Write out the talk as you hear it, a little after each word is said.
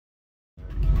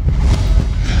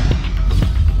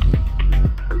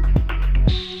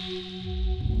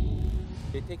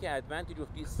take advantage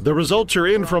of this. The results are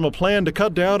in from a plan to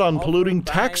cut down on polluting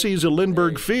taxis at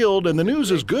Lindbergh Field, and the news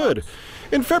is good.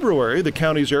 In February, the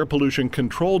county's Air Pollution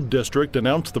Control District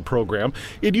announced the program.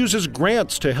 It uses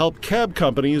grants to help cab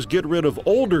companies get rid of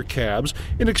older cabs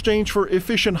in exchange for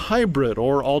efficient hybrid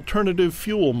or alternative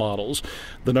fuel models.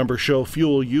 The numbers show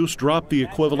fuel use dropped the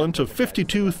equivalent of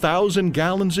 52,000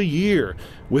 gallons a year,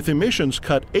 with emissions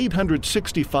cut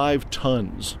 865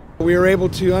 tons. We were able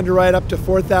to underwrite up to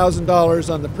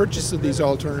 $4,000 on the purchase of these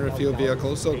alternative fuel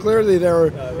vehicles. So clearly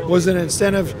there was an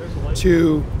incentive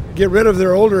to get rid of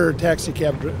their older taxi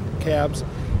cabs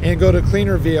and go to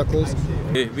cleaner vehicles.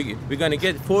 We're going to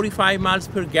get 45 miles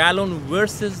per gallon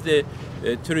versus the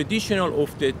traditional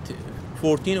of the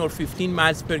 14 or 15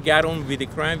 miles per gallon with the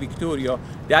Crown Victoria.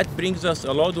 That brings us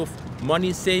a lot of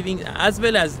money saving, as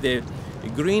well as the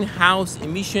greenhouse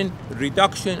emission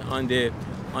reduction on the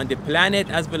planet,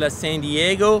 as well as San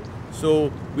Diego,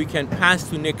 so we can pass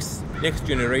to next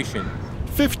generation.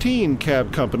 15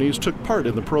 cab companies took part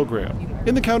in the program.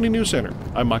 In the County News Center,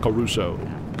 I'm Michael Russo.